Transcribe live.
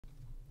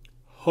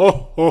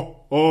Ho,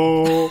 ho,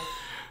 ho.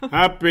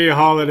 Happy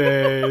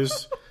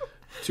holidays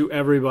to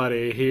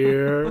everybody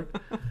here.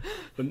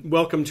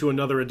 Welcome to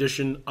another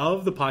edition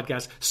of the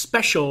podcast,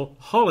 special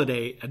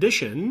holiday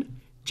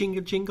edition.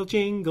 Jingle, jingle,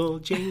 jingle,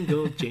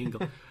 jingle,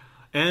 jingle.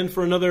 And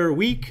for another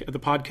week of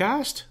the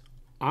podcast,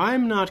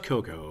 I'm not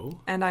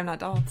Coco. And I'm not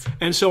Dalts.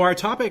 And so our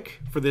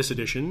topic for this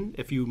edition,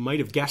 if you might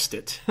have guessed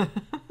it,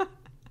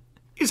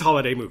 is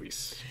holiday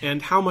movies and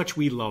how much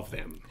we love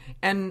them.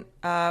 And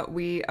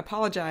we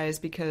apologize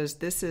because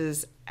this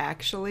is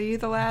actually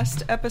the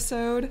last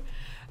episode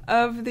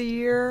of the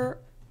year.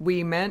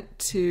 We meant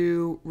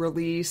to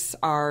release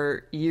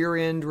our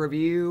year-end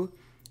review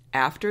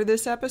after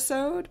this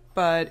episode,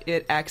 but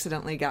it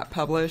accidentally got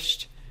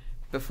published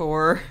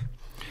before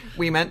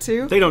we meant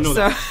to. They don't know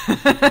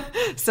that.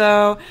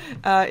 So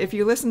if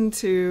you listen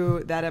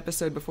to that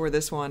episode before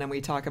this one and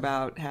we talk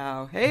about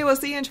how, hey, we'll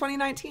see you in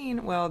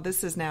 2019, well,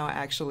 this is now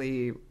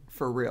actually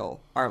for real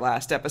our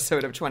last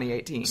episode of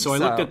 2018. So I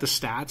looked at the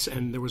stats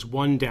and there was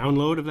one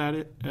download of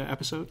that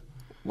episode.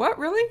 What,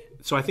 really?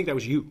 So I think that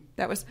was you.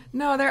 That was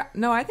no,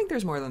 I think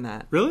there's more than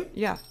that. Really?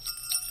 Yeah.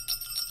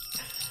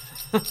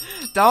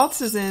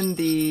 Dalts is in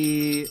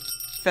the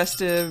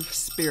festive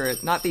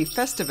spirit, not the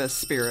Festivus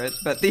spirit,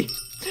 but the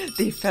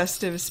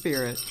festive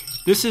spirit.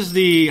 This is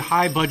the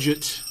high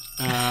budget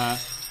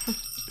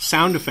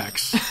sound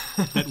effects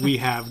that we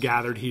have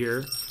gathered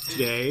here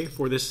today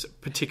for this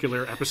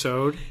particular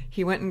episode.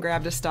 He went and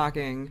grabbed a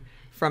stocking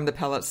from the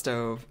pellet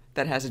stove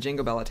that has a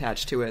jingle bell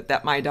attached to it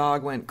that my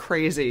dog went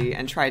crazy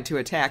and tried to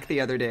attack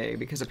the other day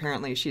because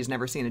apparently she's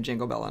never seen a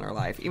jingle bell in her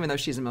life, even though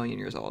she's 1,000,000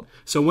 years old.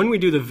 So when we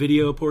do the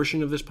video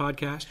portion of this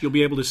podcast, you'll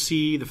be able to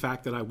see the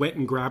fact that I went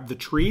and grabbed the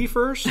tree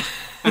first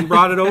and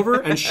brought it over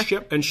and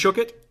shook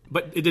it,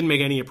 but it didn't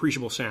make any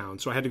appreciable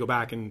sound. So I had to go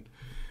back and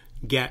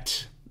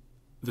get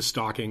the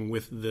stocking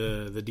with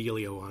the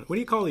dealio on it. What do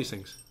you call these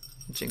things?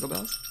 Jingle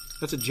bells?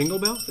 That's a jingle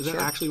bell? Is Sure.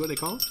 that actually what they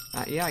call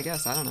it? Yeah, I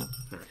guess. I don't know.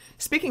 All right.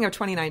 Speaking of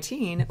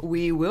 2019,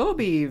 we will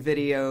be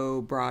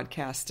video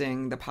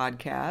broadcasting the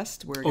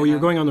podcast. You're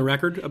going on the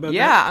record about that?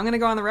 Yeah, I'm going to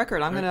go on the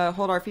record. I'm going to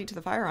hold our feet to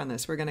the fire on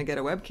this. We're going to get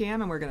a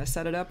webcam and we're going to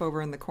set it up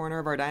over in the corner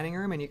of our dining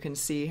room, and you can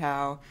see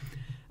how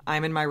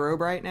I'm in my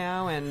robe right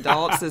now and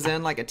Dalts is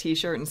in like a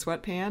t-shirt and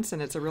sweatpants,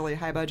 and it's a really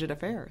high budget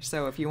affair.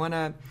 So if you want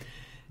to,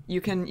 you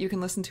can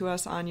listen to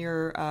us on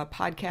your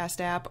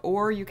podcast app,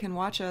 or you can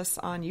watch us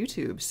on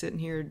YouTube sitting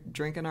here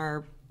drinking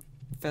our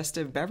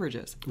festive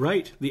beverages.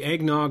 Right. The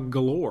eggnog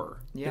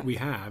galore Yeah. that we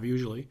have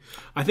usually.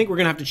 I think we're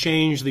going to have to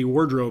change the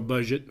wardrobe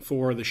budget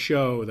for the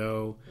show,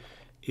 though,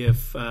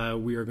 if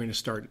we are going to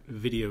start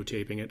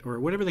videotaping it, or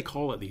whatever they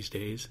call it these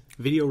days.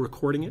 Video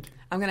recording it.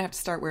 I'm going to have to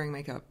start wearing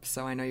makeup,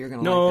 so I know you're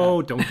going to No,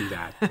 like that. don't do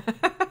that.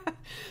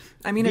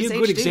 I mean, Be it's a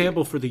good HD.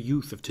 example for the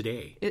youth of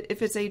today.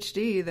 If it's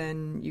HD,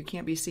 then you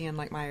can't be seeing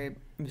like my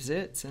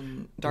zits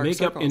and dark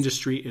Makeup circles.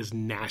 industry is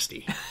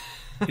nasty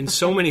in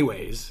so many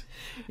ways.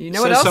 You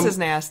know what else is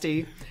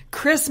nasty?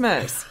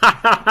 Christmas.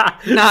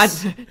 Not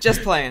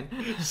just playing.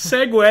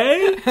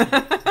 Segue.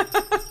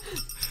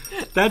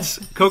 That's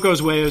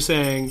Coco's way of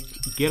saying,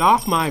 get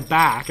off my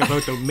back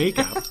about the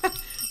makeup.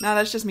 No,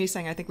 that's just me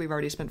saying I think we've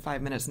already spent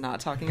 5 minutes not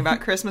talking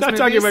about Christmas Not movies.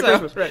 talking about so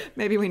Christmas, right.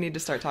 Maybe we need to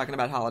start talking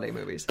about holiday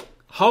movies.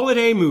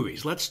 Holiday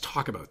movies. Let's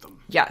talk about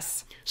them.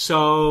 Yes.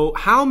 So,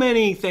 how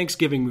many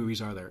Thanksgiving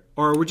movies are there?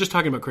 Or we're just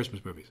talking about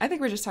Christmas movies? I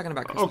think we're just talking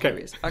about Christmas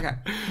movies. Okay.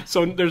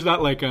 So, there's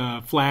not like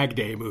a Flag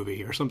Day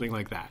movie or something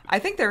like that? I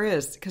think there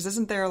is, because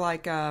isn't there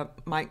like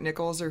Mike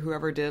Nichols or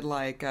whoever did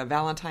like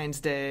Valentine's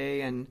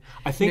Day and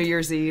New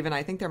Year's Eve, and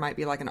I think there might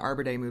be like an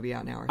Arbor Day movie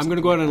out now or something. I'm going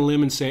to go out on a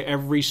limb and say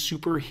every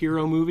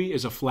superhero movie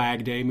is a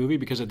Flag Day movie,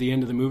 because at the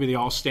end of the movie they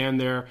all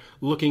stand there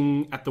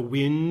looking at the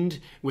wind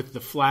with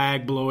the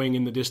flag blowing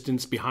in the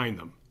distance behind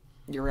them.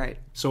 You're right.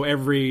 So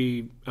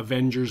every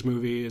Avengers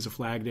movie is a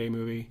Flag Day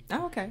movie.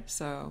 Oh, okay.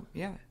 So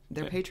yeah,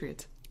 they're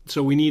patriots.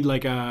 So we need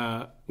like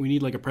a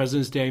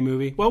President's Day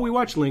movie. Well, we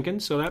watched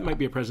Lincoln, so that might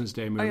be a President's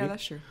Day movie. Oh yeah,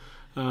 that's true.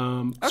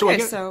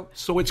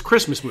 So it's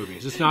Christmas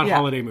movies. It's not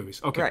holiday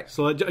movies. Okay. Right.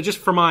 So just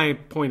for my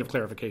point of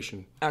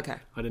clarification. Okay.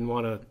 I didn't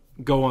want to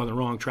go on the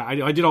wrong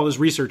track. I did all this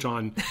research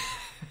on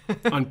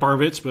Bar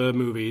Mitzvah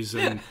movies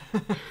and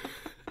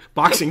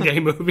Boxing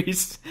Day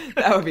movies.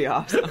 That would be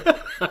awesome.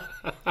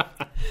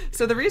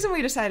 So the reason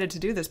we decided to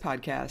do this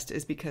podcast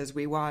is because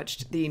we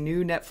watched the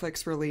new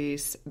Netflix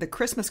release, The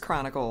Christmas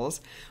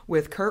Chronicles,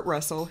 with Kurt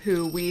Russell,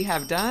 who we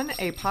have done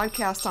a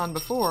podcast on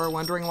before,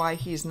 wondering why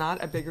he's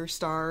not a bigger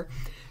star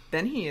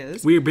than he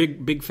is. We are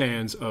big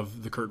fans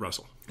of the Kurt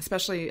Russell.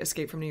 Especially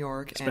Escape from New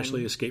York.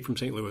 Especially Escape from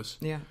St. Louis.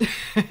 Yeah.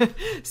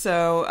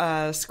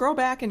 So scroll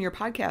back in your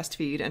podcast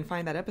feed and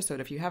find that episode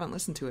if you haven't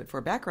listened to it for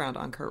background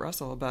on Kurt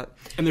Russell.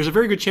 And there's a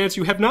very good chance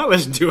you have not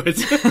listened to it.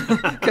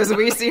 Because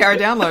we see our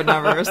download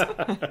numbers.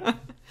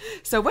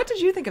 So what did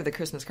you think of the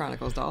Christmas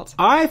Chronicles, Dalts?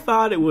 I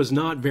thought it was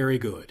not very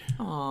good.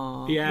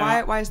 Aww.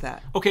 Yeah. Why is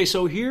that? Okay,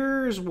 so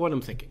here's what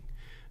I'm thinking.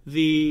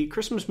 The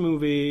Christmas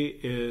movie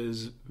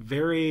is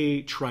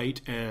very trite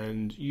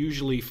and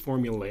usually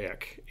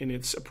formulaic in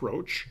its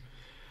approach.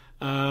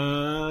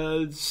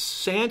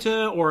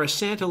 Santa or a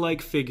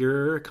Santa-like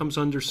figure comes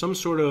under some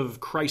sort of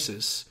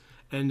crisis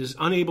and is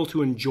unable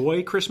to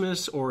enjoy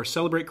Christmas or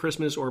celebrate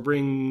Christmas or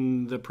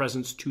bring the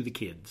presents to the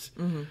kids.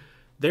 Mm-hmm.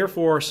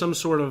 Therefore, some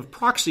sort of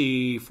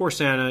proxy for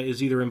Santa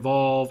is either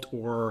involved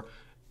or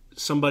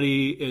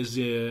somebody is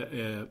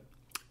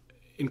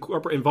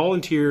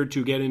volunteered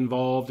to get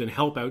involved and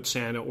help out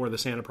Santa or the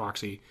Santa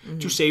proxy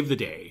to save the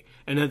day.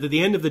 And at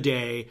the end of the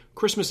day,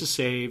 Christmas is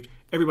saved,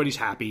 everybody's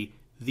happy,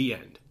 the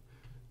end.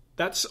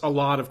 That's a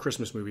lot of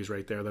Christmas movies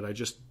right there that I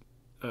just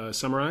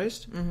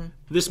summarized. Mm-hmm.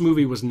 This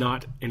movie was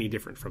not any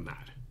different from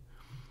that.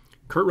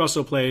 Kurt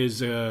Russell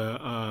plays,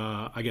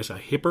 I guess, a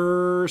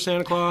hipper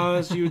Santa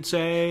Claus, you would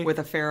say. With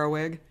a Pharaoh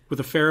wig.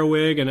 With a Pharaoh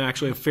wig and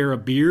actually a Pharaoh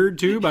beard,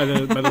 too, by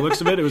the looks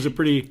of it. It was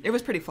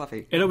pretty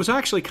fluffy. And it was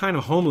actually kind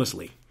of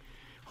homeless-y.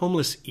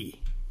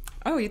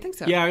 Oh, you think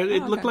so? Yeah,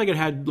 it looked like it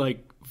had,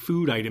 like,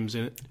 food items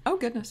in it. Oh,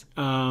 goodness.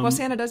 Well,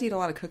 Santa does eat a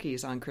lot of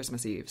cookies on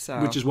Christmas Eve,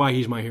 so... Which is why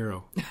he's my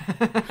hero.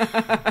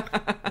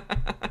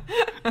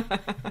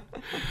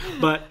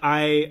 But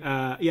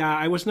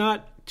I was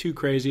not too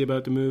crazy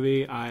about the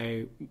movie.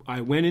 I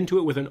went into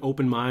it with an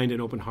open mind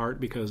and open heart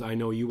because I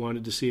know you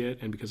wanted to see it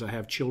and because I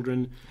have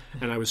children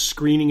and I was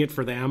screening it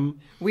for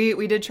them.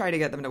 We did try to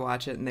get them to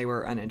watch it and they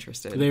were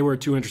uninterested. They were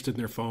too interested in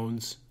their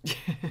phones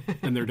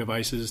and their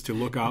devices to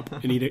look up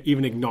and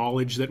even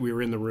acknowledge that we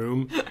were in the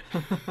room.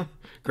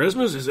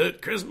 Christmas, is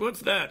it? Christmas, what's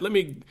that?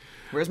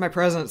 Where's my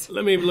presents?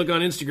 Let me look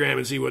on Instagram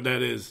and see what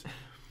that is.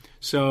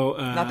 So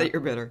not that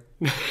you're bitter.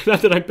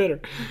 Not that I'm bitter.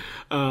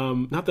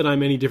 Not that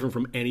I'm any different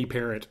from any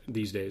parent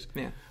these days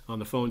on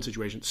the phone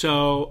situation.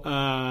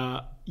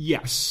 So,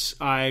 yes,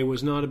 I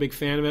was not a big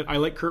fan of it. I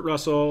like Kurt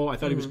Russell. I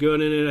thought he was good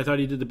in it. I thought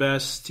he did the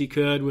best he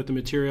could with the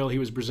material he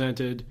was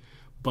presented.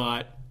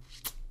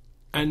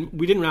 And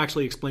we didn't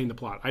actually explain the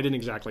plot. I didn't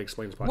exactly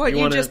explain the plot. Well,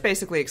 you just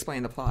basically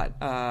explained the plot.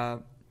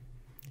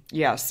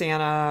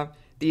 Santa,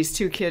 these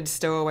two kids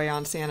stow away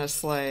on Santa's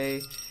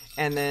sleigh.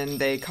 And then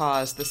they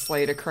cause the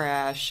sleigh to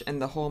crash, and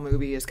the whole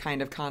movie is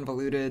kind of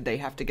convoluted. They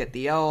have to get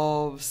the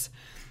elves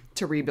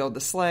to rebuild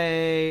the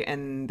sleigh,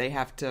 and they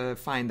have to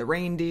find the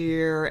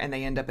reindeer, and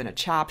they end up in a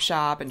chop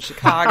shop in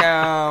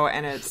Chicago,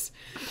 and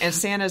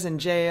Santa's in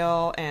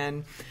jail.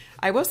 And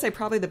I will say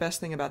probably the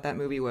best thing about that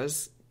movie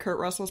was Kurt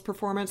Russell's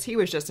performance. He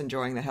was just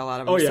enjoying the hell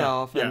out of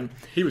himself. Yeah,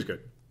 he was good.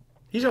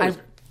 He's always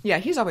good. Yeah,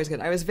 he's always good.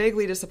 I was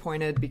vaguely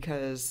disappointed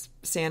because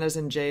Santa's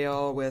in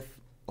jail with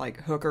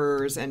like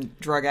hookers and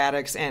drug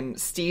addicts and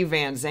Steve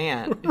Van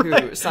Zandt,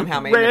 who somehow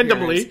made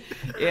randomly. An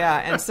appearance. Yeah,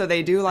 and so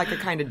they do like a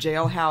kind of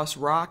jailhouse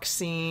rock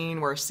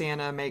scene where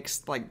Santa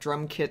makes like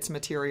drum kits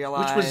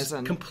materialize. Which was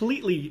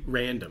completely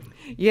random.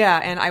 Yeah,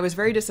 and I was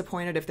very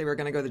disappointed if they were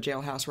going to go the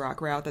jailhouse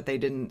rock route that they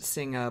didn't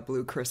sing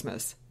Blue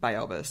Christmas by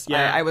Elvis.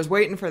 Yeah. I was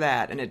waiting for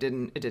that, and it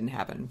didn't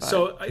happen. But.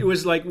 So it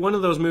was like one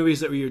of those movies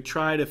that you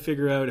try to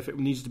figure out if it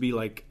needs to be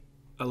like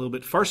a little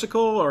bit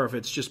farcical or if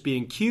it's just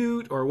being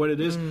cute or what it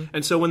is.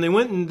 And so when they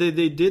went and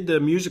they did the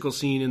musical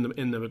scene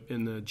in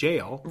the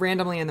jail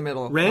randomly in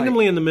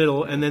the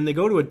middle, and then they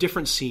go to a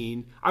different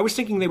scene, I was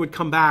thinking they would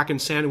come back and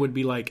Santa would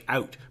be like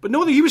out, but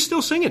no, he was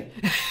still singing.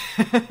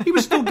 He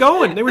was still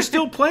going. They were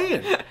still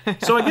playing.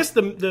 So I guess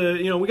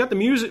we got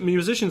the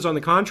musicians on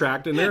the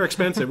contract and they're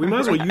expensive. We might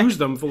as well use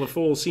them for the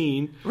full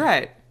scene.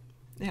 Right.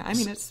 Yeah, I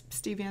mean it's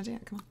Steve Van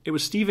Zandt. Come on. It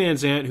was Steve Van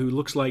Zandt who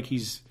looks like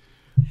he's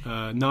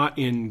not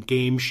in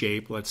game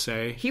shape, let's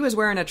say. He was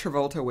wearing a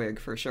Travolta wig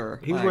for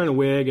sure. He was wearing a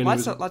wig. And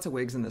lots of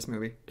wigs in this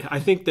movie. I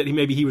think that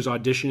he was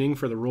auditioning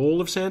for the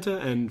role of Santa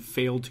and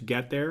failed to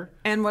get there.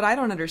 And what I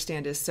don't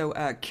understand is,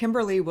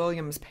 Kimberly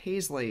Williams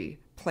Paisley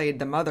played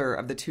the mother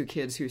of the two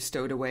kids who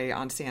stowed away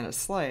on Santa's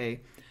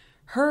sleigh.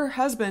 Her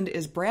husband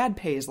is Brad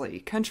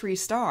Paisley, country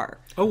star.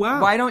 Oh, wow.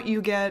 Why don't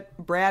you get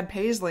Brad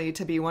Paisley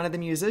to be one of the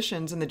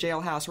musicians in the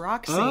jailhouse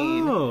rock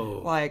scene?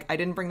 Oh. I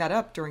didn't bring that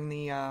up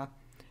during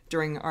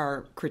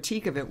our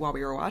critique of it while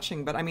we were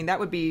watching, but I mean that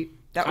would be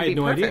perfect.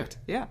 Idea.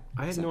 Yeah,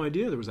 I had no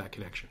idea there was that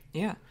connection.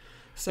 Yeah,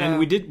 so and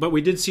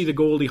we did see the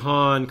Goldie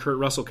Hawn Kurt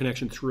Russell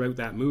connection throughout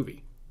that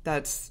movie.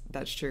 That's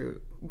true.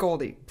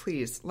 Goldie,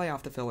 please lay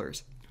off the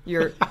fillers.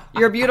 You're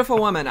a beautiful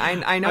woman.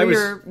 I know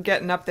you're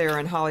getting up there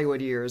in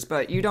Hollywood years,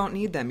 but you don't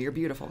need them. You're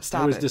beautiful. Stop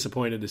it. I was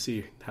disappointed to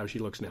see how she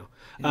looks now.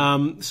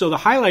 Yeah. So the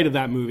highlight of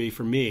that movie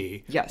for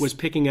me was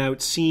picking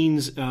out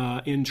scenes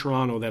in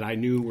Toronto that I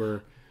knew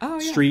were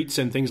streets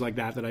and things like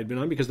that I'd been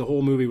on, because the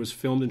whole movie was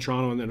filmed in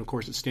Toronto, and then of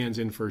course it stands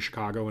in for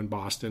Chicago and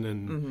Boston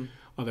and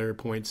other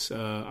points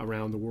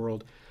around the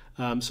world.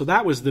 So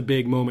that was the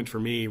big moment for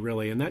me,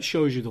 really, and that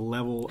shows you the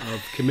level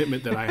of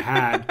commitment that I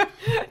had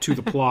to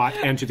the plot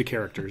and to the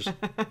characters. I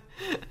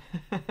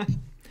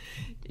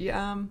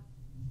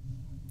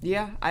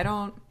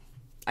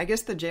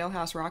guess the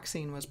jailhouse rock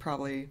scene was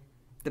probably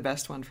the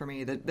best one for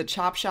me. The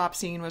chop shop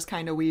scene was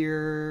kind of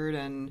weird,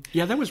 and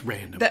that was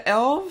random. The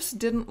elves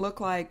didn't look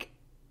like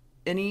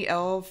any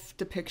elf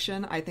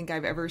depiction I think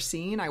I've ever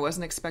seen. I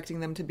wasn't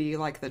expecting them to be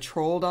like the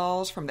troll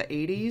dolls from the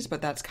 80s,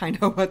 but that's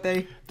kind of what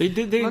they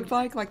looked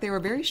like. Like, they were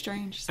very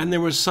strange. So. And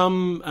there was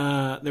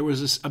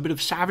a bit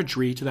of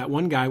savagery to that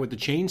one guy with the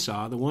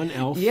chainsaw, the one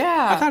elf.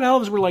 Yeah. I thought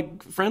elves were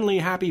like friendly,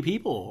 happy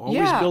people,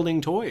 always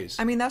building toys.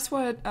 I mean, that's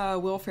what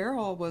Will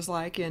Ferrell was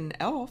like in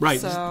Elf. Right.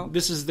 So.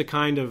 This is the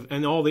kind of,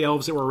 and all the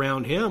elves that were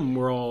around him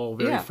were all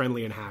very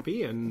friendly and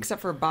happy.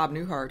 Except for Bob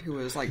Newhart, who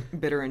was like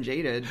bitter and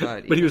jaded.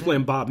 But he was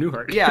playing Bob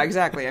Newhart. Yeah,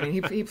 exactly. I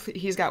mean,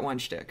 he's got one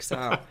shtick.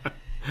 So,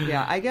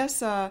 yeah, I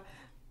guess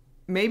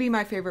maybe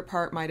my favorite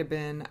part might have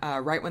been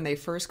right when they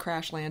first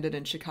crash landed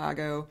in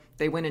Chicago.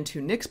 They went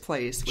into Nick's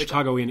place.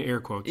 Chicago in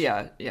air quotes.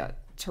 Yeah.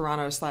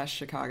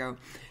 Toronto/Chicago.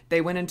 They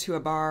went into a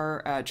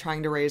bar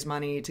trying to raise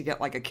money to get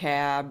like a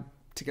cab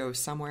to go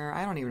somewhere.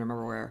 I don't even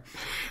remember where.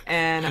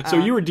 And so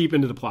you were deep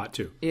into the plot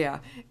too. Yeah.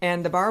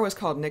 And the bar was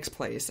called Nick's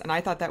Place. And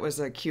I thought that was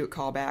a cute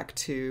callback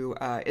to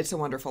It's a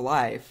Wonderful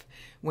Life,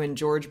 when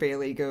George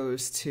Bailey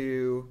goes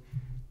to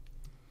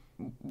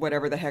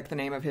whatever the heck the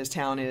name of his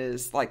town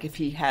is, like if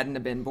he hadn't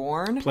have been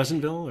born.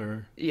 Pleasantville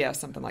or? Yeah,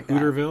 something like that.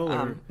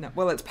 Hooterville? No,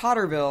 well, it's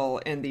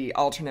Potterville in the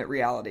alternate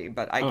reality,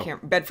 but I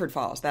can't. Bedford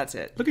Falls, that's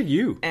it. Look at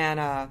you.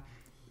 And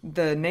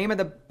the name of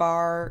the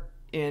bar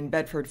in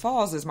Bedford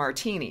Falls is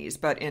Martinis,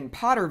 but in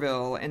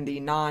Potterville, in the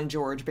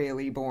non-George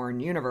Bailey born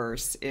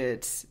universe,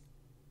 it's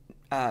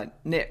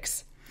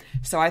Nick's.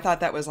 So I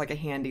thought that was like a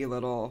handy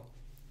little,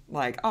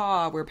 like,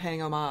 we're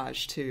paying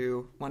homage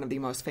to one of the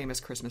most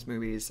famous Christmas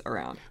movies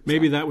around.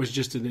 Maybe that was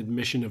just an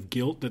admission of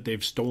guilt that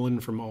they've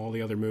stolen from all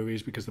the other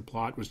movies, because the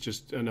plot was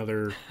just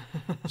another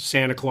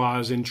Santa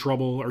Claus in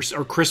trouble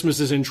or Christmas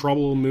is in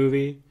trouble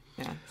movie.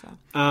 Yeah.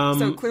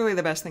 So clearly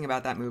the best thing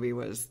about that movie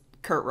was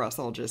Kurt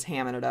Russell just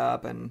hamming it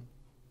up, and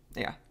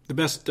yeah. The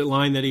best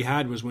line that he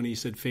had was when he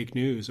said fake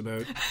news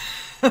about...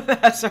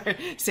 That's right.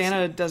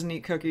 Santa doesn't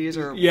eat cookies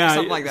or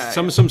something like that.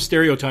 Some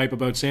stereotype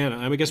about Santa.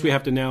 I guess we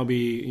have to now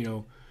be,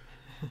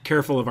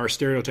 careful of our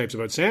stereotypes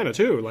about Santa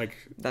too. Like,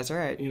 that's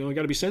right. You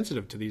got to be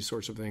sensitive to these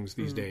sorts of things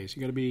these days. You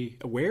got to be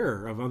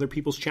aware of other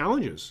people's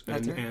challenges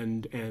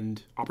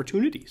and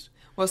opportunities.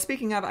 Well,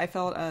 speaking of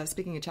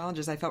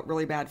challenges, I felt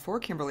really bad for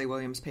Kimberly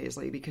Williams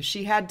Paisley, because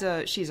she's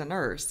a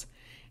nurse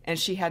and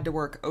she had to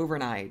work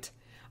overnight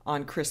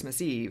on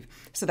Christmas Eve.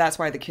 So that's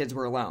why the kids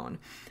were alone.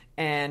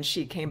 And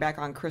she came back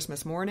on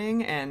Christmas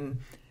morning, and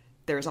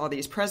there's all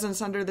these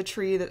presents under the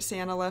tree that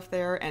Santa left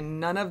there, and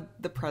none of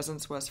the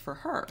presents was for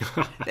her.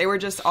 They were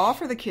just all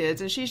for the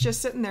kids, and she's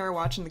just sitting there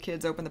watching the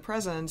kids open the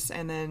presents,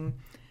 and then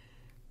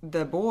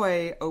the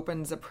boy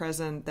opens a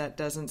present that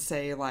doesn't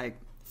say, like,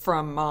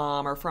 from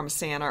Mom or from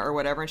Santa or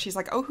whatever, and she's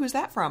like, oh, who's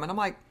that from? And I'm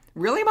like,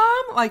 really,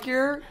 Mom? Like,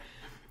 you're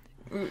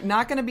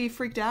not going to be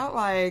freaked out?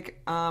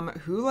 Like,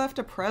 who left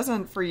a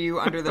present for you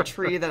under the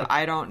tree that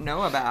I don't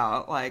know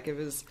about? Like, it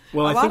was...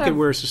 Well, I think that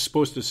we're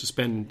supposed to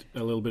suspend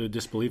a little bit of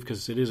disbelief,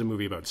 because it is a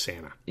movie about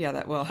Santa. Yeah,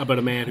 about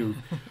a man who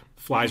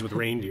flies with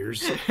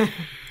reindeers.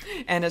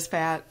 And is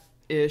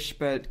fat-ish,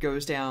 but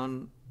goes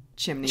down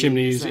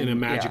chimneys in a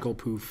magical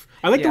poof.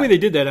 I like the way they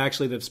did that,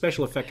 actually. The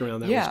special effect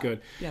around that was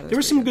good. Yeah, there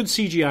was some good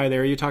CGI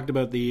there. You talked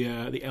about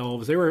the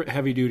elves. They were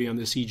heavy duty on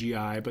the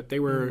CGI, but they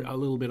were a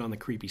little bit on the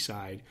creepy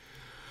side.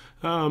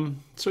 You know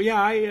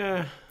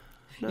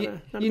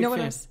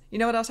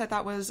what else I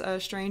thought was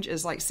strange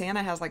is, like,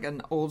 Santa has like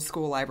an old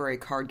school library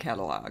card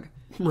catalog,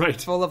 right,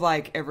 full of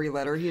like every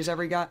letter he's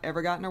ever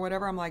gotten or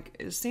whatever. I'm like,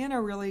 is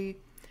Santa really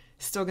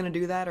still going to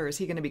do that, or is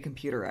he going to be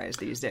computerized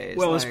these days?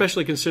 Well,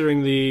 especially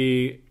considering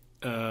the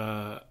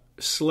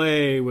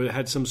sleigh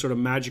had some sort of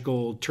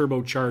magical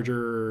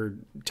turbocharger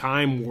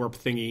time warp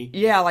thingy.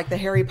 Yeah, like the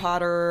Harry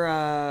Potter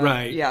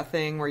right. Yeah,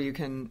 thing where you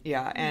can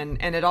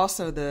and it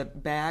also, the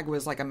bag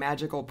was like a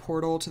magical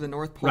portal to the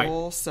North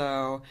Pole, right.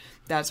 So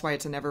that's why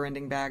it's a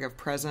never-ending bag of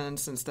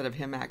presents instead of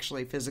him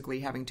actually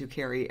physically having to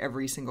carry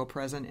every single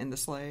present in the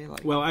sleigh.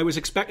 Like, well, I was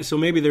expecting, so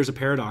maybe there's a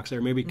paradox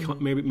there.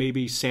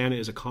 Maybe Santa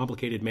is a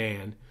complicated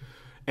man,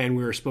 and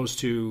we're supposed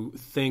to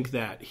think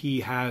that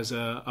he has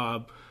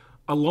a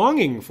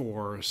longing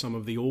for some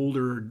of the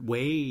older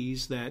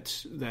ways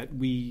that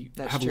we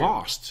have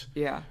lost.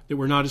 Yeah. That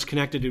we're not as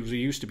connected as we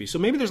used to be. So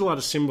maybe there's a lot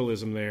of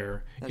symbolism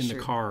there in the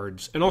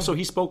cards. And also,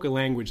 he spoke a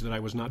language that I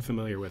was not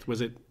familiar with.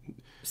 Was it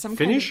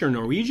Finnish or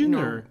Norwegian?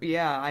 Or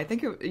yeah, I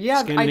think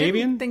Scandinavian? I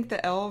didn't think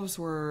the elves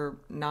were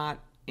not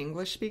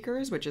English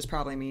speakers, which is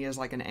probably me as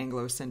like an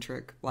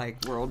Anglo-centric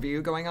like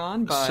worldview going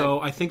on. But so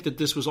I think that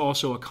this was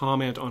also a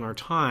comment on our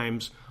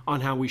times, on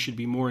how we should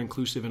be more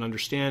inclusive and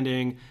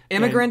understanding.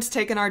 Immigrants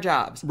taking our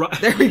jobs. Right.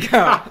 There we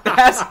go.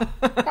 That's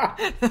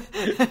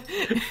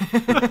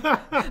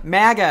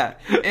MAGA.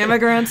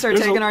 Immigrants are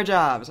taking our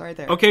jobs. Right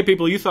there. Okay,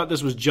 people, you thought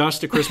this was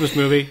just a Christmas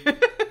movie.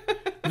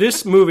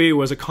 This movie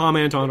was a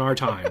comment on our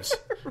times.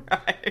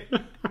 Right.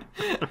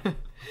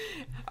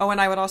 Oh, and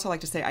I would also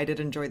like to say I did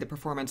enjoy the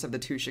performance of the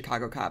two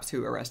Chicago cops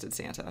who arrested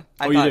Santa.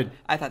 You did?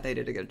 I thought they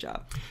did a good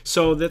job.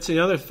 So that's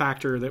another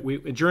factor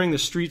that during the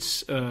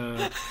streets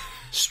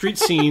street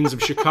scenes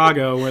of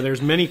Chicago where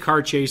there's many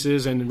car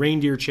chases and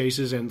reindeer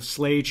chases and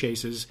sleigh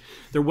chases,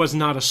 there was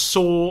not a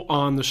soul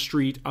on the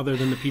street other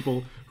than the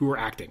people who were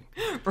acting.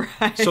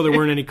 Right. So there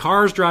weren't any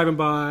cars driving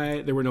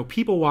by, there were no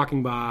people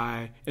walking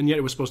by, and yet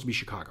it was supposed to be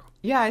Chicago.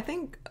 Yeah, I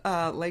think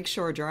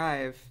Lakeshore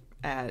Drive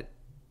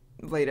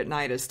late at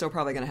night is still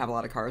probably going to have a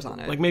lot of cars on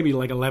it. Like maybe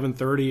like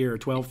 11:30 or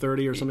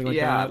 12:30 or something like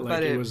that. Like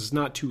but it was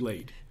not too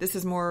late. This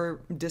is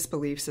more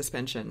disbelief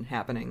suspension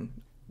happening.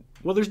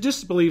 Well, there's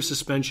disbelief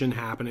suspension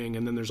happening,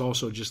 and then there's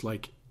also just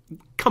like,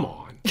 come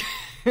on.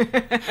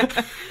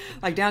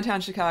 Like downtown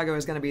Chicago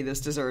is going to be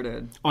this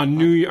deserted.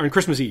 On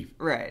Christmas Eve.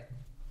 Right.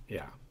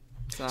 Yeah.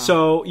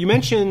 So you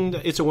mentioned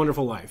It's a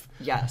Wonderful Life.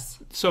 Yes.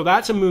 So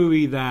that's a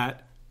movie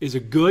that is a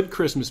good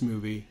Christmas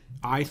movie,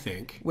 I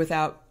think.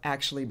 Without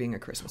actually being a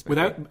Christmas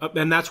movie.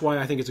 And that's why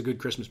I think it's a good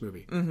Christmas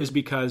movie, is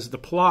because the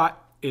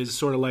plot is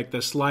sort of like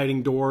the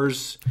sliding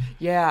doors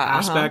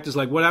aspect. Is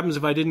like, what happens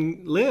if I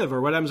didn't live,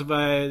 or what happens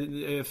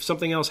if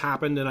something else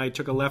happened and I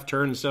took a left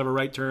turn instead of a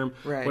right turn?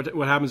 Right.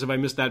 What happens if I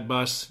missed that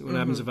bus? What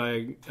happens if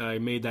I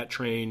made that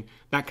train?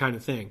 That kind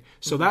of thing.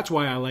 So that's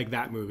why I like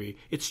that movie.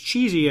 It's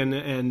cheesy,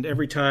 and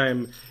every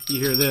time you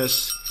hear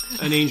this,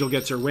 an angel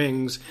gets her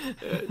wings,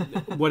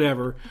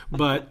 whatever.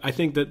 But I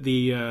think that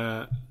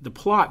the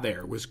plot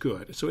there was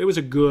good. So it was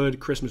a good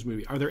Christmas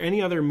movie. Are there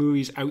any other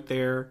movies out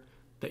there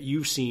that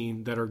you've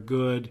seen that are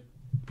good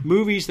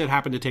movies that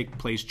happen to take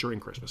place during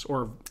Christmas,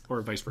 or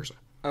vice versa?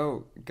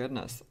 Oh,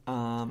 goodness.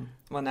 Well,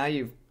 now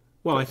you've...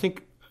 Well, I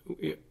think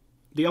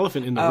the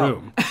elephant in the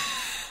room.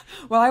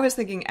 Well, I was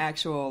thinking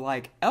actual,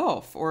 like,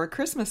 Elf or A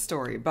Christmas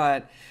Story,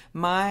 but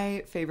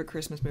my favorite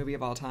Christmas movie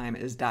of all time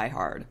is Die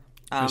Hard.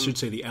 I should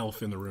say the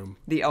elf in the room.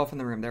 The elf in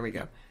the room, there we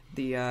go.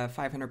 The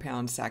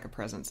 500-pound sack of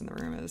presents in the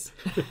room is...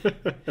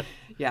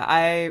 Yeah,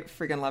 I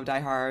freaking love Die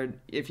Hard.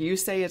 If you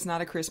say it's not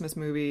a Christmas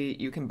movie,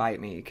 you can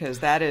bite me, because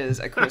that is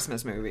a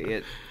Christmas movie.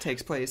 It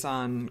takes place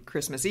on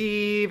Christmas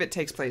Eve. It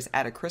takes place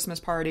at a Christmas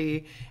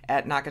party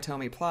at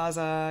Nakatomi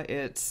Plaza.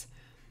 It's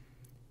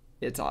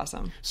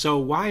awesome. So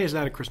why is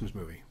that a Christmas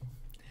movie?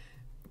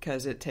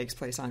 Because it takes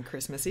place on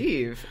Christmas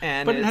Eve.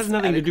 But it has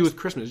nothing to do with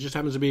Christmas. It just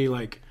happens to be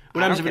like...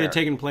 What happens if it had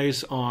taken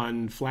place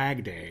on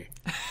Flag Day?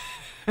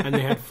 And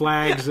they had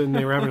flags and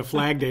they were having a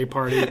Flag Day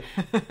party.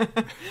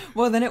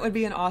 Well, then it would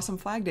be an awesome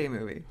Flag Day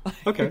movie.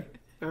 Okay.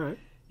 All right.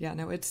 Yeah,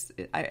 no,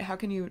 how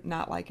can you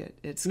not like it?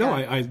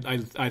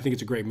 I think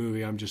it's a great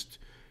movie. I'm just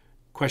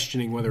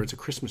questioning whether it's a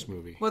Christmas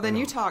movie. Well, then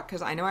you talk,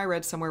 because I know I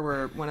read somewhere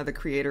where one of the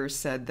creators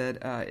said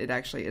that it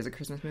actually is a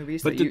Christmas movie,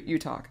 so you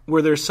talk.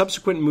 Were there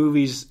subsequent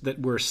movies that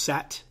were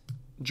set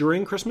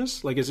during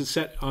Christmas? Like, is it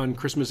set on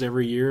Christmas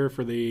every year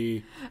for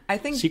the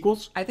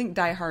sequels? I think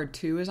Die Hard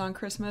 2 is on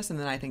Christmas, and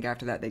then I think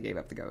after that they gave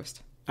up the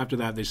ghost. After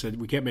that, they said,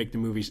 we can't make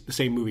the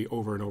same movie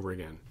over and over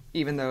again.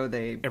 Even though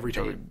every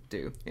time they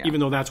do. Yeah. Even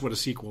though that's what a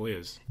sequel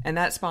is. And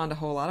that spawned a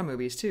whole lot of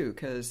movies, too,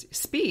 because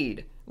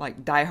Speed,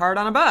 like Die Hard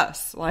on a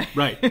bus. Like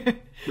Right.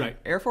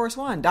 Air Force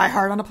One, Die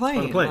Hard on a plane.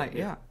 On a plane, like,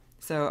 yeah.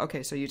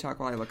 So you talk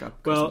while I look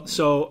up. Well,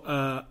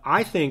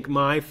 I think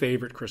my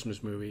favorite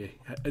Christmas movie,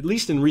 at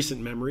least in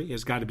recent memory,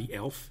 has got to be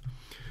Elf.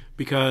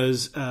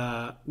 Because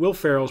Will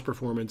Ferrell's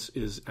performance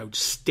is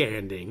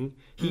outstanding.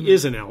 He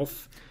is an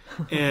elf.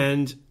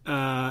 And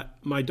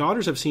my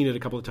daughters have seen it a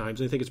couple of times.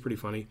 They think it's pretty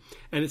funny.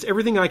 And it's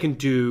everything I can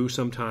do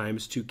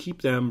sometimes to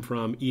keep them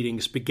from eating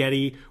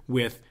spaghetti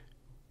with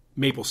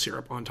maple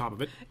syrup on top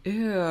of it.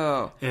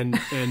 Ew.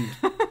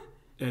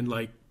 And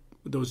like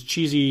those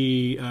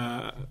cheesy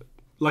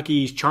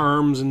Lucky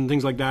Charms and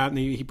things like that. And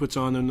he puts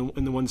on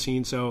in the one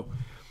scene. So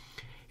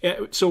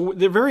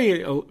there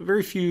are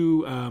very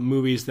few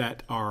movies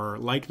that are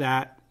like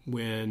that,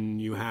 when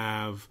you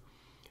have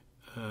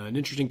an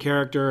interesting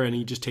character and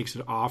he just takes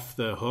it off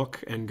the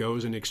hook and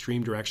goes in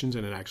extreme directions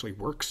and it actually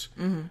works.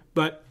 Mm-hmm.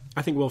 But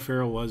I think Will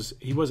Ferrell was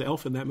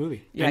Elf in that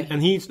movie. Yeah,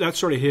 and that's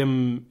sort of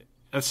him.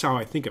 That's how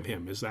I think of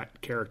him, is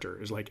that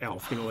character is like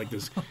Elf, like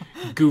this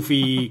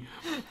goofy,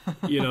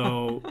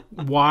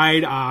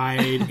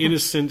 wide-eyed,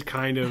 innocent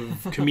kind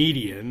of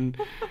comedian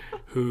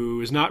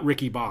who is not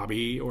Ricky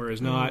Bobby or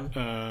is not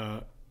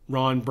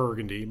Ron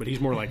Burgundy, but he's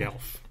more like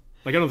Elf.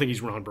 Like, I don't think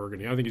he's Ron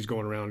Burgundy. I think he's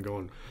going around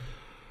going,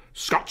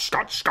 Scotch,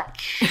 Scotch,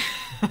 Scotch.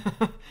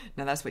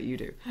 Now that's what you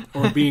do.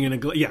 Or being in a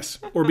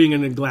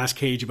glass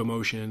cage of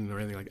emotion or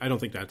anything like that. I don't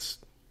think that's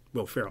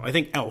Will Ferrell. I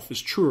think Elf is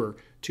truer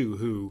to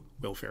who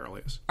Will Ferrell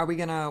is. Are we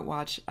going to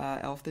watch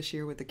Elf this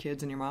year with the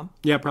kids and your mom?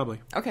 Yeah, probably.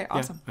 Okay,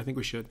 awesome. Yeah, I think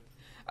we should.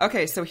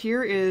 Okay, so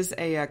here is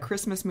a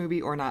Christmas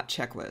movie or not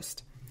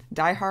checklist.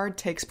 Die Hard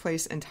takes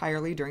place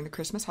entirely during the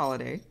Christmas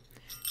holiday.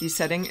 The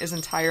setting is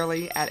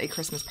entirely at a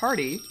Christmas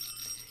party.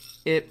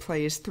 It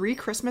plays 3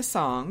 Christmas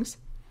songs.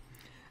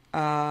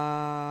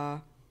 Yeah,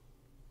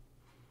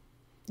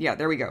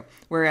 there we go.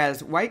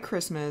 Whereas White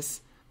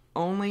Christmas,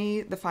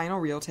 only the final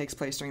reel takes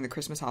place during the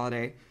Christmas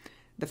holiday.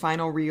 The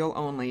final reel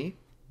only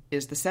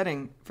is the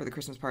setting for the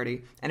Christmas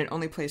party, and it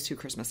only plays 2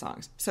 Christmas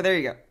songs. So there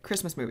you go,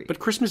 Christmas movie. But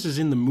Christmas is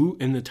in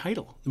the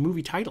title, the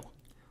movie title.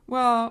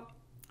 Well,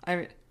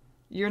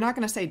 You're not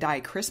going to say Die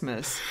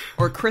Christmas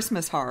or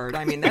Christmas Hard.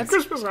 I mean, that's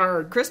Christmas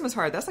Hard. Christmas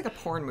Hard. That's like a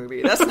porn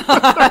movie. That's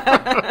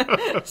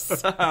not.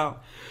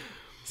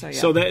 So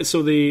yeah.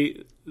 So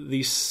the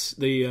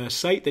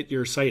site that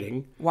you're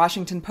citing,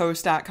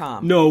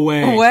 WashingtonPost.com. No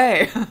way. No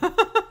way.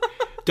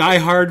 Die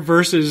Hard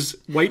versus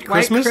White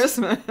Christmas?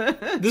 White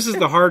Christmas. This is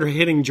the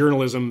hard-hitting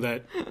journalism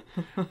that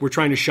we're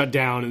trying to shut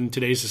down in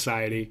today's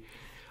society.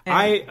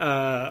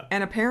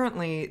 And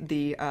apparently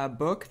the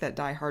book that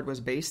Die Hard was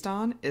based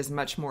on is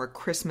much more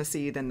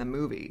Christmassy than the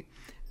movie.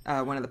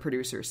 One of the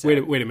producers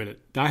said. Wait a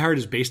minute. Die Hard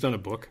is based on a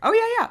book?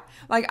 Oh, yeah.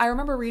 Like, I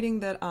remember reading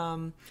that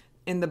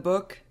in the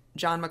book,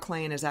 John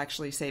McClane is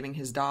actually saving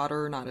his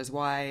daughter, not his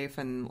wife,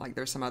 and like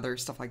there's some other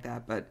stuff like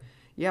that. But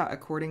yeah,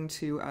 according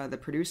to the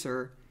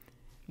producer,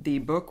 the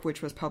book,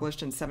 which was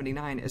published in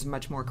 1979, is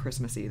much more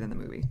Christmassy than the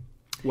movie.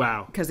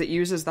 Wow. Because it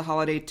uses the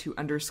holiday to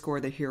underscore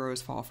the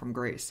hero's fall from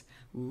grace.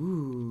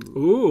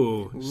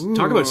 Ooh.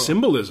 Talk about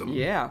symbolism.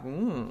 Yeah.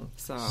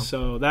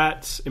 So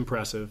that's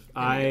impressive.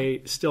 Yeah.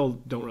 I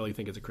still don't really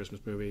think it's a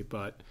Christmas movie,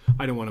 but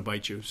I don't want to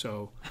bite you,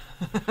 so...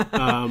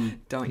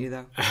 Don't you,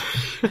 though?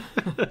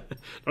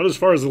 Not as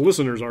far as the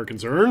listeners are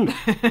concerned.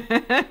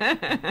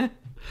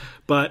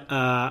 But,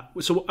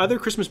 so other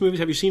Christmas movies,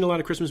 have you seen a lot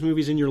of Christmas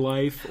movies in your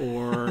life,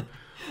 or...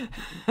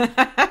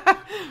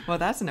 Well,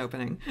 that's an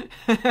opening.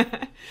 If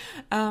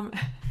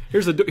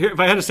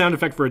I had a sound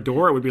effect for a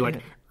door, it would be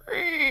like...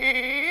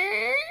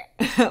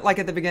 like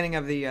at the beginning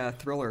of the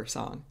Thriller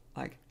song.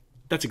 Like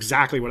that's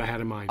exactly what I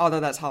had in mind. Although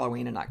that's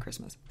Halloween and not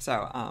Christmas.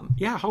 So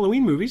yeah,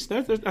 Halloween movies.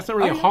 That's not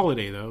really a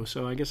holiday though.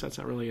 So I guess that's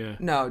not really a.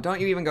 No, don't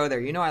you even go there.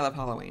 You know I love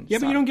Halloween. Yeah,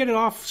 so. But you don't get it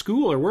off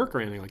school or work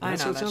or anything like that. I know,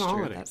 so that's not a true.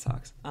 holiday. That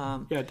sucks.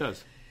 Yeah, it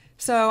does.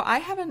 So I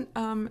haven't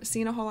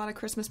seen a whole lot of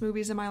Christmas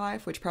movies in my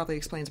life, which probably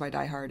explains why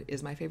Die Hard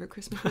is my favorite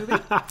Christmas movie.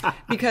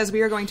 Because we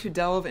are going to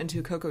delve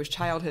into Coco's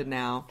childhood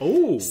now.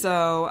 Oh.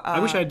 So I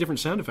wish I had different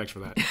sound effects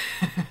for that.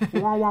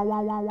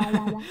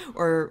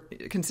 Or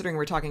considering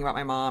we're talking about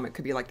my mom, it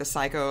could be like the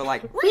psycho,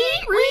 like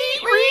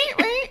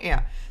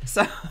yeah.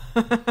 So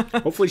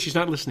hopefully she's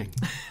not listening.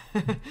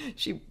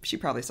 She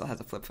probably still has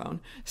a flip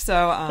phone.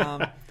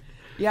 So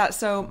yeah.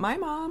 So my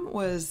mom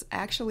was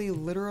actually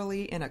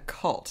literally in a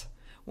cult.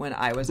 When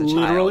I was a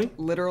child.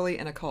 Literally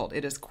in a cult.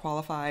 It is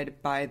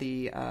qualified by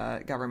the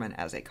government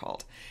as a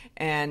cult.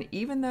 And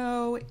even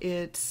though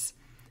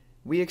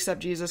we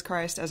accept Jesus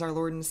Christ as our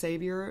Lord and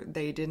Savior,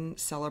 they didn't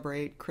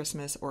celebrate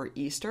Christmas or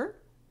Easter.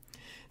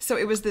 So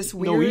it was this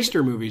weird... No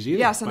Easter movies either.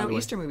 Yeah, so no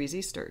Easter movies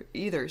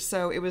either.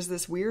 So it was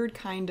this weird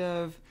kind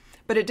of...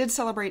 But it did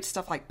celebrate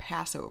stuff like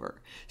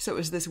Passover. So it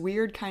was this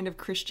weird kind of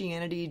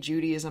Christianity,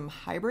 Judaism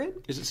hybrid.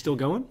 Is it still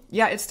going?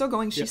 Yeah, it's still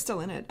going. She's still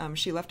in it.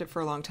 She left it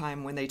for a long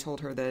time when they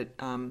told her that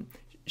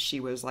she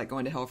was like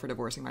going to hell for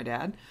divorcing my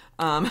dad.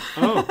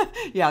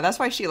 Yeah, that's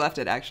why she left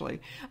it, actually.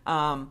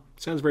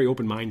 Sounds very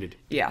open-minded.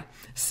 Yeah.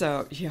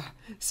 So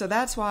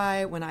that's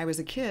why when I was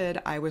a kid,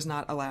 I was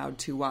not allowed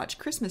to watch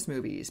Christmas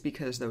movies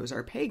because those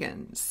are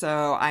pagan.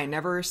 So I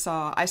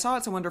saw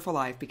It's a Wonderful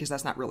Life because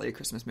that's not really a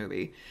Christmas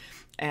movie.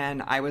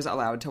 And I was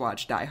allowed to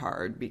watch Die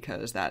Hard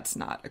because that's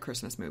not a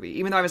Christmas movie,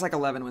 even though I was like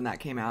 11 when that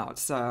came out.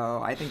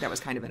 So I think that was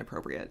kind of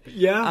inappropriate.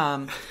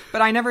 Yeah.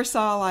 But I never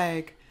saw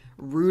like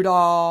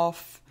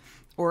Rudolph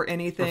or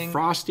anything. Or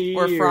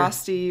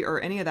Frosty.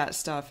 Or any of that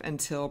stuff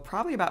until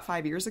probably about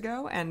 5 years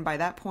ago. And by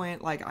that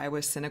point, like I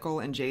was cynical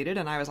and jaded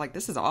and I was like,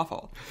 this is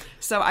awful.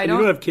 So you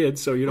don't have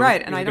kids, so you don't,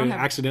 right, and I don't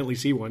accidentally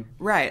see one.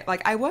 Right.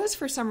 Like I was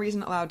for some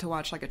reason allowed to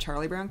watch like a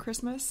Charlie Brown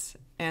Christmas.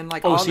 And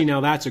like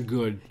now that's a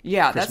good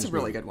Christmas that's a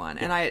really good one.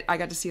 Yeah. And I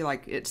got to see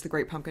like It's the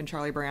Great Pumpkin,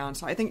 Charlie Brown.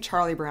 So I think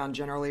Charlie Brown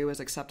generally was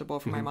acceptable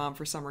for my mom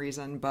for some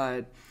reason,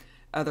 but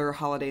other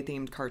holiday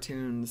themed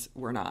cartoons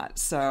were not.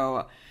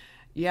 So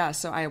yeah,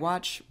 so I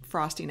watch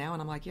Frosty now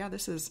and I'm like, yeah,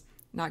 this is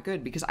not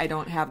good because I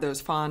don't have those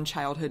fond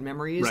childhood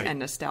memories and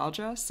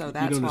nostalgia. So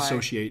that's why you don't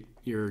associate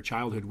your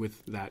childhood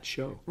with that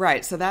show.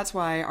 Right. So that's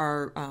why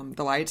our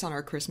the lights on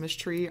our Christmas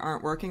tree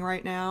aren't working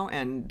right now,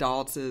 and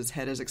Dalts'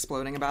 head is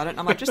exploding about it. And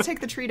I'm like, just take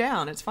the tree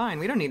down. It's fine.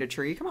 We don't need a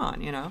tree. Come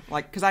on,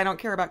 because I don't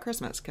care about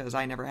Christmas because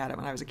I never had it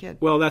when I was a kid.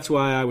 Well, that's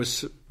why I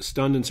was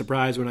stunned and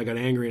surprised when I got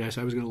angry and I said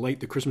I was going to light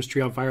the Christmas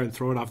tree on fire and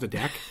throw it off the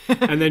deck.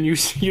 And then you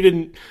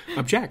didn't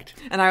object.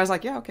 And I was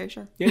like, yeah, okay,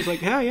 sure. Yeah, it's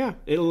like, yeah.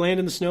 It'll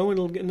land in the snow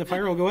and the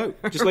fire will go out.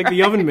 Just like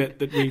the oven mitt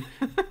that we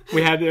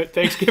had at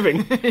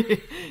Thanksgiving.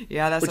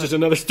 Yeah, which is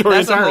another story.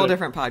 That's entirely. A whole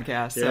different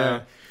podcast. Yeah.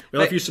 So.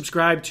 Well, if you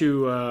subscribe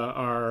to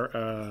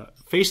our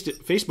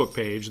Facebook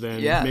page,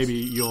 then maybe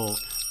you'll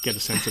get a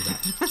sense of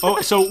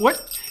that. So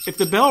what if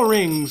the bell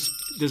rings?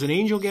 Does an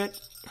angel get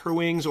her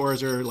wings, or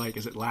is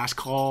it last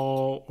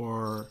call,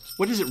 or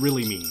what does it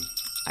really mean?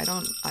 I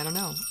don't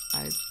know.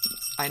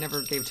 I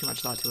never gave too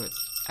much thought to it,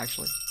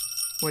 actually.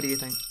 What do you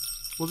think?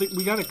 Well,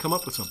 we got to come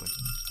up with something.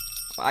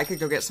 Well, I could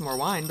go get some more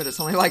wine, but it's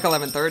only like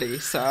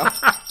 11:30, so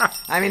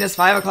I mean it's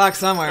 5 o'clock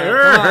somewhere.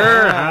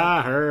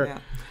 Yeah.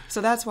 So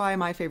that's why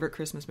my favorite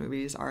Christmas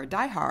movies are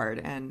Die Hard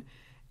and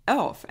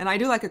Elf, and I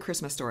do like A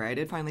Christmas Story. I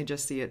did finally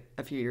just see it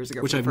a few years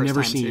ago, which for the I've first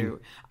never time seen.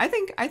 Too. I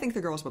think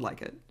the girls would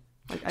like it.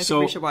 Like, I think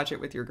we should watch it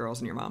with your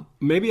girls and your mom.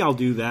 Maybe I'll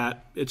do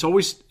that. It's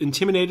always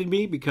intimidated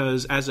me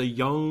because as a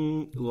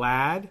young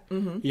lad,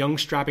 young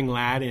strapping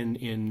lad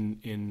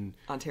in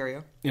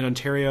Ontario,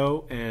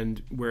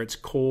 and where it's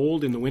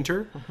cold in the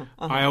winter,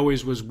 I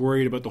always was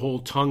worried about the whole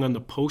tongue on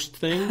the post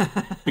thing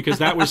because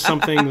that was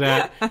something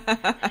that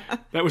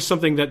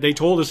they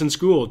told us in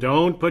school.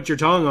 Don't put your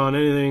tongue on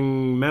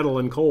anything metal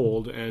and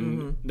cold.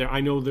 And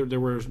I know there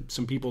were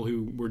some people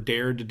who were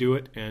dared to do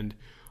it and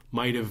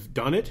might have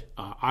done it.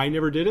 I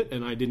never did it,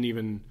 and I didn't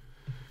even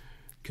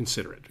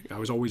consider it. I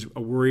was always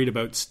worried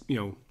about,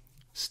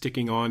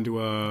 sticking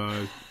onto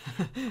a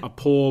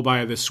pole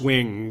by the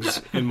swings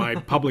in my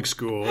public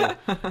school,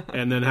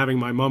 and then having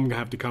my mom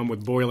have to come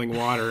with boiling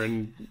water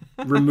and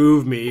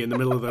remove me in the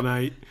middle of the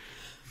night.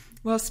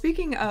 Well,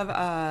 speaking of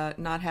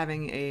not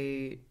having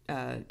a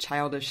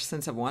childish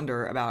sense of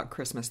wonder about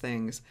Christmas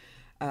things,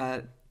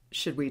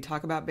 should we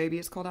talk about Baby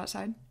It's Cold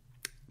Outside?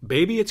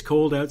 Baby, It's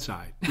Cold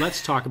Outside.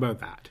 Let's talk about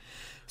that.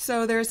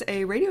 So there's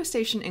a radio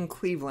station in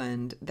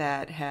Cleveland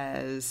that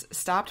has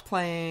stopped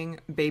playing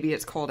Baby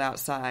It's Cold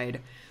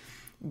Outside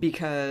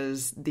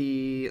because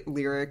the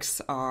lyrics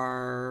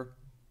are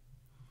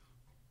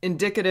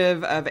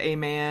indicative of a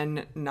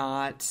man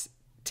not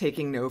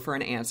taking no for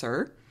an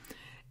answer.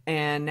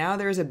 And now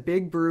there's a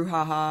big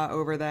brouhaha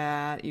over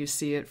that. You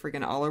see it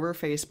freaking all over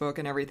Facebook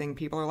and everything.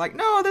 People are like,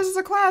 no, this is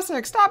a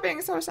classic. Stop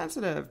being so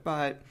sensitive.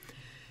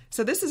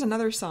 So this is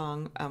another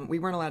song. We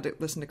weren't allowed to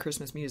listen to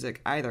Christmas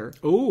music either.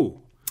 Oh.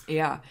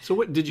 Yeah. So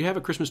what, did you have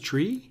a Christmas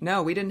tree?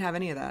 No, we didn't have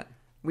any of that.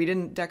 We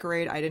didn't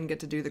decorate. I didn't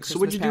get to do the Christmas So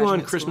what did you do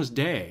on Christmas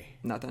Day?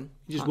 Nothing.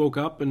 You just woke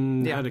up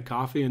and had a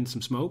coffee and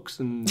some smokes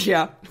and...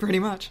 Yeah, pretty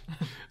much.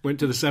 Went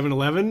to the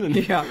 7-Eleven and...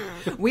 Yeah.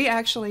 We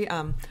actually,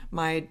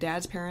 my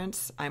dad's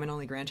parents, I'm an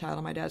only grandchild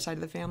on my dad's side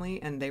of the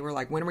family, and they were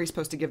like, when are we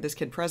supposed to give this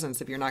kid presents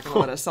if you're not going to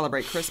let us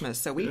celebrate Christmas?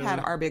 So we had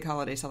our big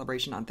holiday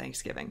celebration on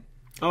Thanksgiving.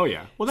 Oh,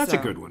 yeah. Well, that's a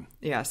good one.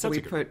 Yeah, so we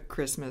put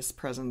Christmas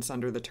presents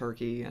under the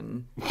turkey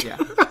and, yeah.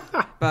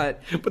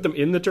 But put them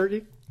in the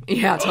turkey?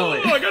 Yeah,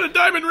 totally. Oh, I got a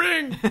diamond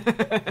ring.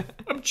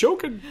 I'm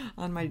choking.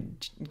 On my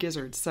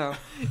gizzards. So,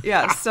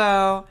 yeah.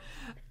 So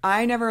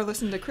I never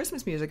listened to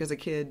Christmas music as a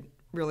kid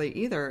really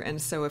either. And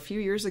so a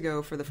few years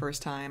ago, for the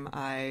first time,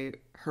 I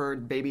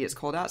heard Baby It's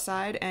Cold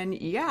Outside. And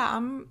yeah,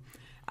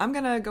 I'm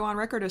going to go on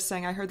record as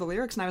saying I heard the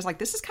lyrics and I was like,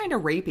 this is kind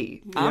of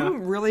rapey. Yeah.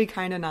 I'm really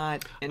kind of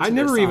not into I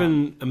never this song.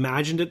 even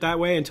imagined it that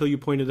way until you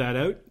pointed that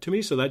out to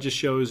me. So that just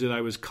shows that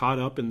I was caught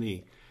up in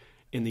the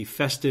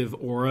festive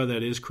aura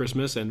that is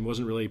Christmas and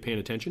wasn't really paying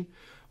attention.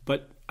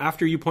 But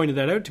after you pointed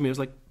that out to me, I was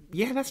like,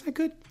 yeah, that's not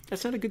good.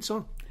 That's not a good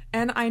song.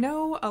 And I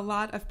know a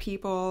lot of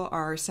people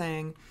are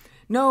saying,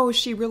 no,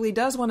 she really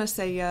does want to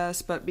say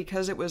yes, but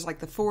because it was like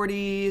the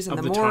 40s and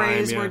the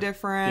mores were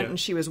different and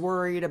she was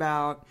worried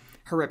about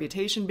her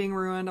reputation being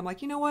ruined. I'm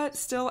like, you know what?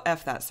 Still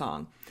F that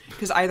song.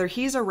 Because either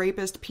he's a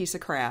rapist piece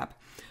of crap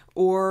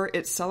or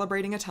it's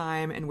celebrating a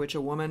time in which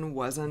a woman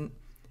wasn't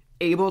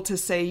able to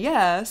say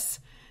yes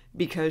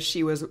because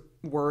she was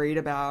worried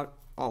about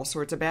all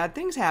sorts of bad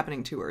things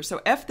happening to her.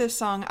 So F this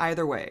song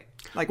either way.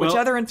 Like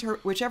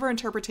whichever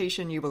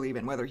interpretation you believe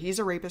in, whether he's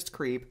a rapist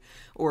creep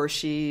or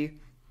she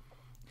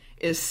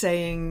is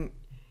saying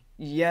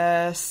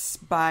yes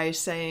by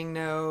saying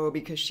no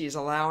because she's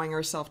allowing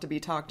herself to be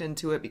talked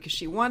into it because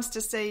she wants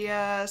to say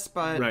yes,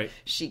 but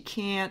she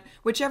can't.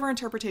 Whichever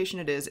interpretation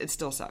it is, it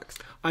still sucks.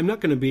 I'm not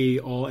going to be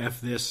all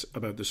F this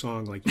about the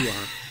song like you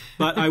are,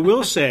 but I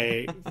will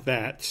say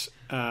that...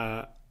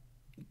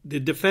 the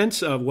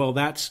defense of, well,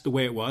 that's the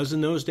way it was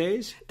in those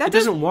days, it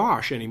doesn't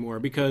wash anymore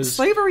because...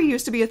 Slavery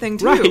used to be a thing,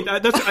 too.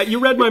 Right. You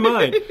read my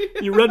mind.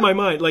 You read my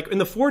mind. Like, in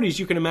the 40s,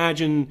 you can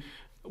imagine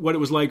what it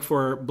was like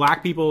for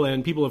black people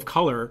and people of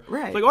color.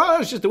 Right. Like, oh,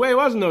 that's just the way it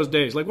was in those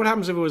days. Like, what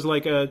happens if it was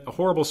like a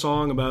horrible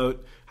song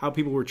about how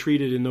people were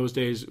treated in those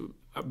days,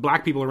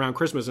 black people around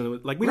Christmas, and it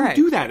was, like, we don't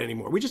do that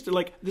anymore. We just,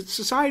 like, the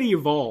society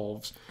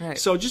evolves. Right.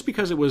 So just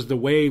because it was the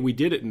way we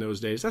did it in those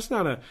days, that's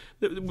not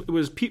it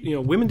was,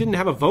 women didn't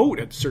have a vote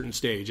at a certain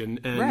stage, and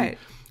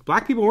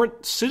black people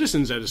weren't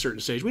citizens at a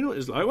certain stage. We don't,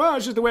 it's like, well,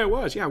 it's just the way it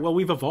was. Yeah, well,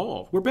 we've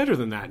evolved. We're better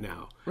than that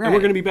now. Right. And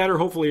we're going to be better,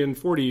 hopefully, in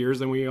 40 years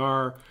than we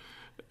are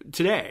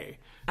today.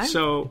 I'm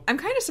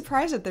kind of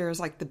surprised that there's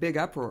like the big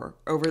uproar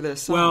over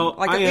this song. Well,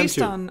 like at least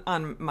too.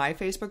 on my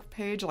Facebook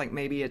page, like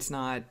maybe it's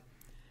not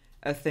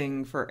a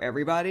thing for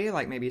everybody.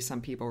 Like maybe some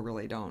people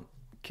really don't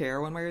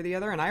care one way or the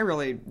other, and I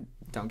really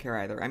don't care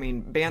either. I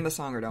mean, ban the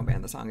song or don't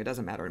ban the song, it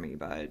doesn't matter to me.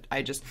 But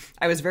I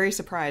was very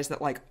surprised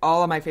that like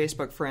all of my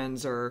Facebook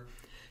friends are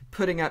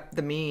putting up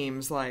the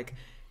memes like,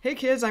 hey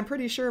kids, I'm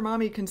pretty sure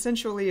mommy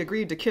consensually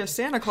agreed to kiss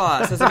Santa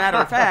Claus. As a matter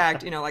of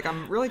fact, like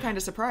I'm really kind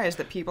of surprised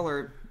that people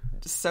are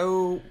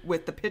so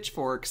with the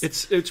pitchforks.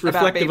 It's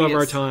reflective of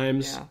our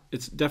times. Yeah.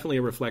 It's definitely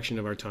a reflection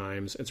of our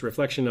times. It's a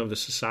reflection of the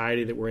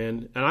society that we're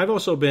in. And I've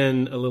also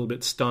been a little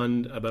bit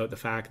stunned about the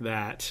fact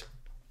that,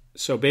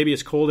 so Baby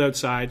It's Cold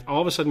Outside, all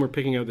of a sudden we're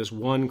picking out this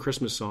one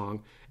Christmas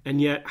song,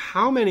 and yet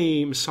how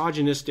many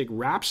misogynistic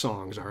rap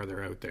songs are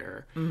there out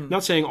there? Mm-hmm.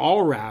 Not saying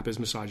all rap is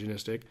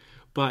misogynistic,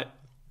 but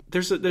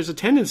there's a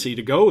tendency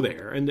to go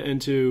there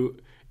and to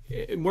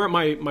where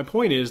my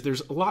point is,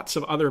 there's lots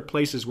of other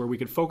places where we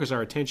could focus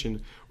our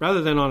attention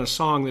rather than on a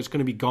song that's going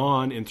to be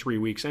gone in 3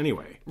 weeks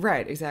anyway.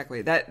 Right,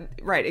 exactly.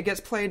 Right, it gets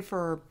played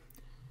for,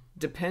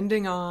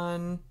 depending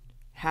on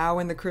how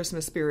in the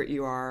Christmas spirit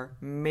you are,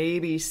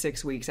 maybe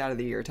 6 weeks out of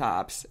the year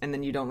tops, and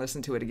then you don't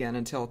listen to it again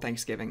until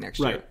Thanksgiving next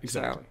year. Right,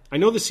 exactly. So. I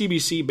know the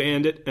CBC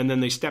banned it, and then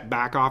they stepped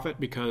back off it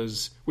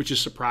which is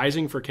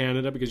surprising for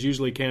Canada, because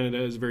usually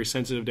Canada is very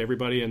sensitive to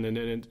everybody, and then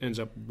it ends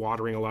up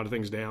watering a lot of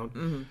things down.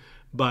 Mm-hmm.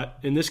 But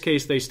in this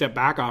case, they stepped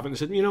back off it and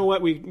said, you know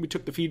what, we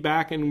took the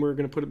feedback and we're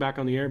going to put it back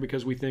on the air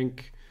because we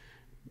think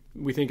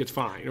it's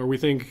fine, or we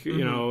think,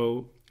 you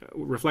know,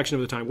 reflection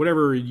of the time,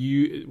 whatever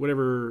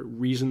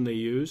reason they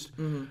used.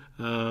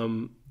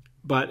 Mm-hmm.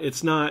 But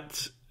it's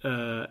not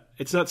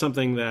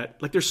something that,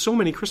 like, there's so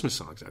many Christmas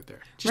songs out there.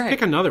 Just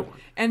pick another one.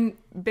 And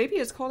Baby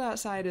It's Cold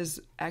Outside is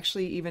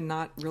actually even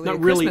not really a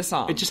Christmas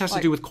song. It just has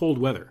to do with cold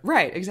weather.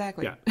 Right,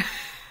 exactly.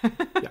 Yeah.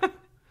 Yeah.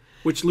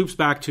 Which loops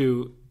back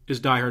to, is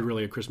Die Hard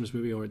really a Christmas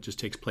movie, or it just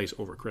takes place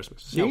over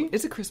Christmas? See? No,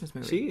 it's a Christmas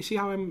movie. See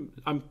how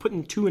I'm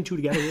putting two and two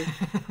together here?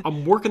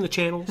 I'm working the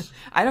channels.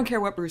 I don't care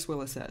what Bruce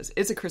Willis says.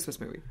 It's a Christmas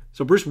movie.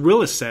 So Bruce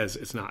Willis says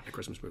it's not a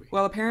Christmas movie.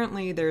 Well,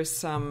 apparently there's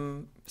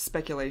some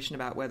speculation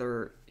about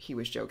whether he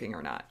was joking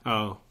or not.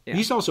 Oh. Yeah.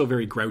 He's also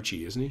very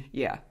grouchy, isn't he?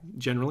 Yeah.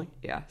 Generally?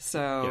 Yeah.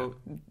 So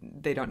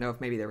they don't know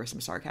if maybe there was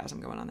some sarcasm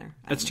going on there.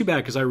 That's too bad,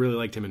 because I really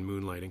liked him in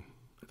Moonlighting.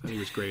 I thought he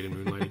was great in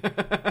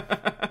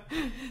Moonlighting.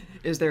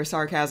 Is there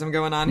sarcasm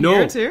going on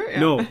here too? Yeah.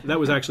 No, that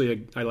was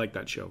actually I like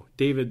that show.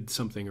 David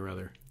something or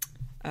other.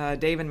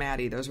 Dave and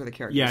Maddie, those were the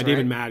characters. Yeah, right? Dave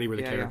and Maddie were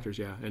the characters.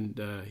 Yeah, and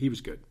he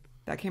was good.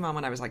 That came on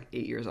when I was like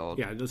 8 years old.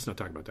 Yeah, let's not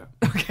talk about that.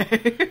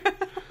 Okay.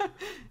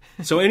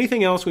 So,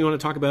 anything else we want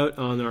to talk about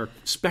on our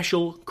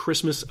special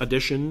Christmas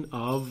edition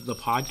of the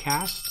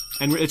podcast?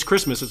 And it's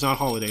Christmas; it's not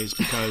holidays,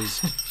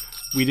 because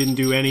we didn't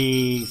do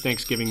any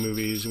Thanksgiving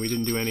movies, and we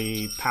didn't do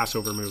any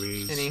Passover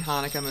movies. Any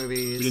Hanukkah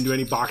movies. We didn't do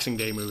any Boxing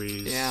Day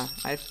movies. Yeah.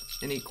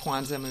 Any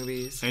Kwanzaa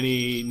movies.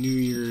 Any New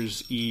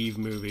Year's Eve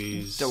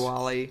movies.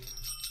 Diwali.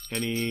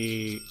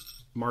 Any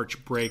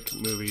March break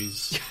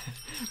movies.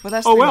 Well,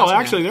 that's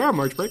actually, there are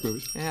March break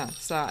movies. Yeah.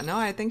 So, no,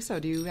 I think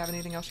so. Do you have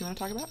anything else you want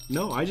to talk about?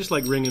 No, I just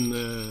like ringing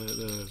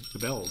the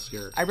bells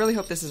here. I really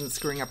hope this isn't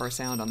screwing up our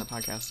sound on the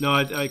podcast. No,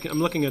 I'm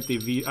looking at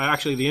the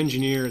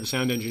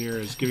sound engineer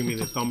is giving me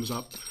the thumbs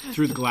up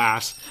through the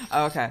glass.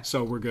 Oh, okay.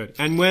 So we're good.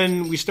 And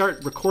when we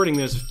start recording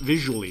this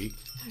visually,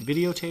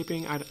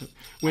 videotaping,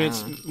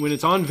 when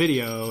it's on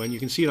video and you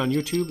can see it on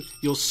YouTube,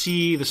 you'll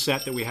see the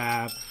set that we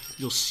have.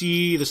 You'll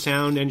see the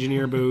sound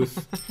engineer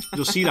booth.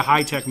 You'll see the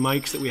high-tech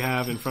mics that we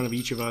have in front of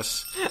each of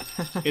us.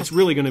 It's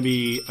really going to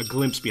be a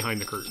glimpse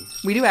behind the curtain.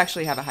 We do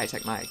actually have a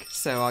high-tech mic,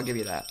 so I'll give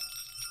you that.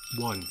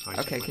 One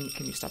high-tech mic.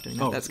 Can you stop doing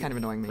that? That's kind of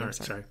annoying me. All right,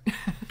 sorry.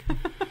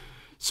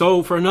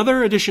 So for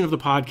another edition of the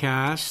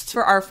podcast...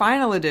 For our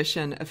final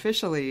edition,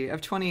 officially,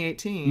 of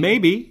 2018...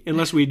 Maybe,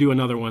 unless we do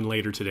another one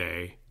later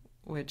today.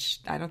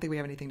 Which I don't think we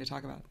have anything to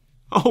talk about.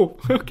 Oh,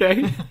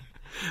 okay.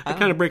 That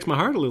kind of breaks my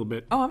heart a little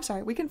bit. Oh, I'm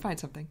sorry. We can find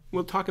something.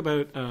 We'll talk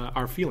about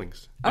our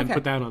feelings and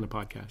put that on the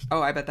podcast.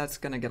 Oh, I bet that's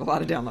going to get a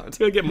lot of downloads. It's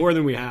going to get more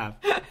than we have.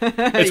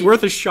 It's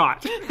worth a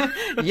shot.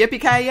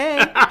 Yippee-ki-yay.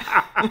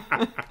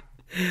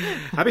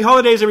 Happy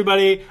holidays,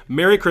 everybody.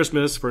 Merry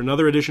Christmas for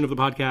another edition of the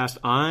podcast.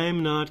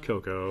 I'm not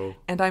Coco.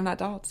 And I'm not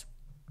Dalts.